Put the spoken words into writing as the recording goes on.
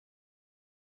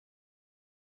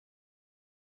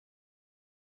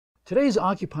Today's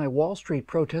Occupy Wall Street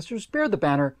protesters bear the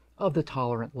banner of the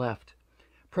tolerant left.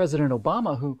 President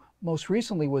Obama, who most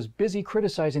recently was busy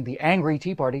criticizing the angry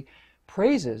Tea Party,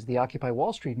 praises the Occupy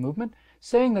Wall Street movement,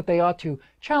 saying that they ought to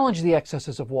challenge the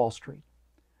excesses of Wall Street.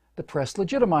 The press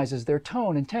legitimizes their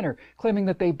tone and tenor, claiming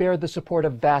that they bear the support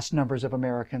of vast numbers of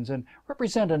Americans and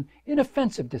represent an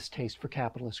inoffensive distaste for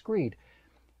capitalist greed.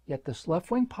 Yet this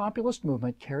left-wing populist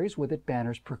movement carries with it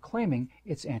banners proclaiming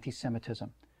its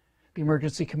anti-Semitism. The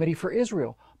Emergency Committee for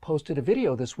Israel posted a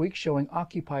video this week showing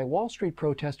Occupy Wall Street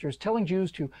protesters telling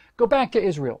Jews to go back to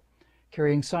Israel,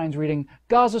 carrying signs reading,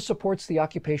 "Gaza supports the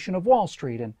occupation of Wall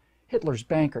Street," and "Hitler's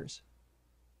bankers."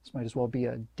 This might as well be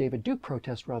a David Duke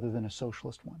protest rather than a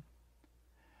socialist one.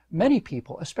 Many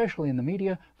people, especially in the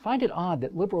media, find it odd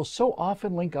that liberals so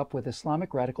often link up with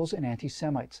Islamic radicals and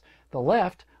anti-Semites. The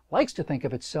left likes to think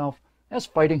of itself as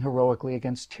fighting heroically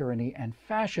against tyranny and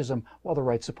fascism, while the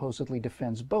right supposedly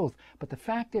defends both. But the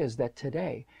fact is that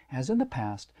today, as in the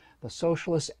past, the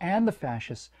socialists and the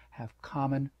fascists have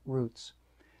common roots.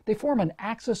 They form an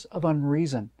axis of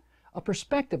unreason, a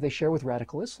perspective they share with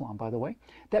radical Islam, by the way,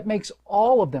 that makes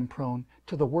all of them prone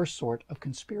to the worst sort of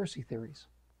conspiracy theories.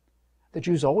 The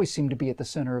Jews always seem to be at the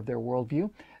center of their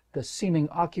worldview. The seeming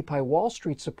Occupy Wall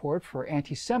Street support for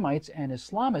anti-Semites and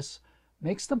Islamists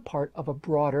makes them part of a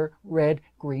broader red,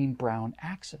 green, brown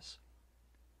axis.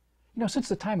 Since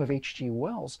the time of H.G.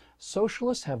 Wells,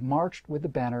 socialists have marched with the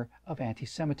banner of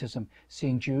anti-Semitism,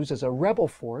 seeing Jews as a rebel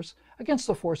force against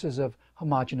the forces of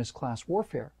homogeneous class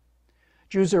warfare.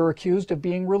 Jews are accused of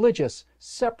being religious,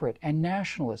 separate, and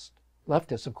nationalist.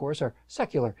 Leftists, of course, are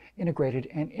secular, integrated,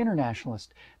 and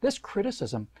internationalist. This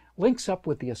criticism links up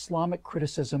with the Islamic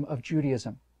criticism of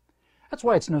Judaism. That's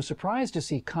why it's no surprise to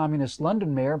see communist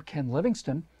London Mayor Ken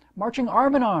Livingstone marching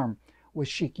arm in arm with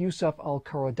Sheikh Yusuf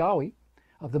al-Qaradawi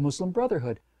of the Muslim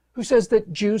Brotherhood, who says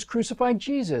that Jews crucified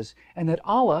Jesus and that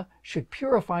Allah should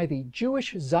purify the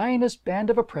Jewish Zionist band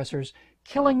of oppressors,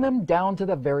 killing them down to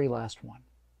the very last one.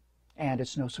 And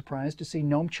it's no surprise to see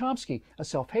Noam Chomsky, a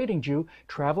self-hating Jew,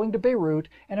 traveling to Beirut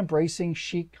and embracing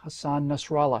Sheikh Hassan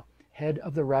Nasrallah, head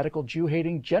of the radical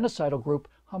Jew-hating genocidal group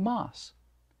Hamas.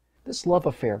 This love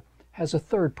affair has a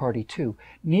third party too,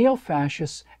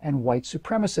 neo-fascists and white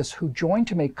supremacists who join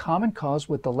to make common cause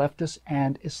with the leftists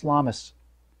and Islamists.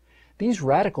 These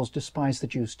radicals despise the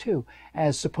Jews too,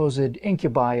 as supposed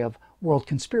incubi of world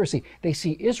conspiracy. They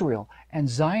see Israel and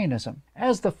Zionism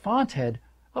as the fonthead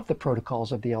of the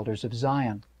protocols of the elders of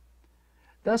Zion.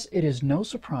 Thus, it is no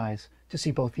surprise to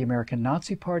see both the American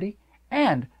Nazi Party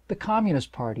and the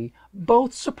Communist Party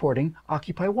both supporting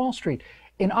Occupy Wall Street.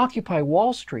 In Occupy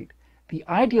Wall Street, the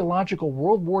ideological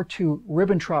World War II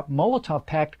Ribbentrop-Molotov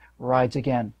Pact rides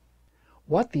again.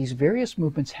 What these various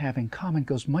movements have in common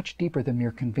goes much deeper than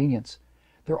mere convenience.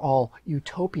 They're all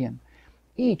utopian.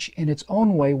 Each, in its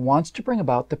own way, wants to bring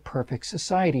about the perfect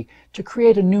society, to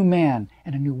create a new man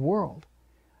and a new world.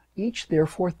 Each,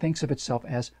 therefore, thinks of itself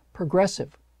as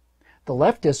progressive. The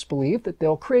leftists believe that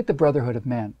they'll create the brotherhood of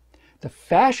man. The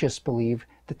fascists believe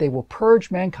that they will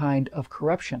purge mankind of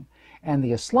corruption. And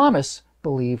the Islamists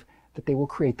believe that they will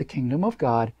create the kingdom of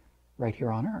God right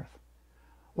here on earth.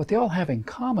 What they all have in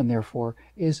common, therefore,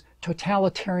 is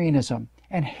totalitarianism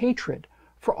and hatred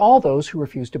for all those who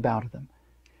refuse to bow to them.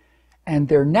 And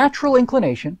their natural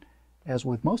inclination, as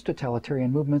with most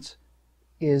totalitarian movements,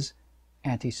 is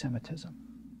anti-Semitism.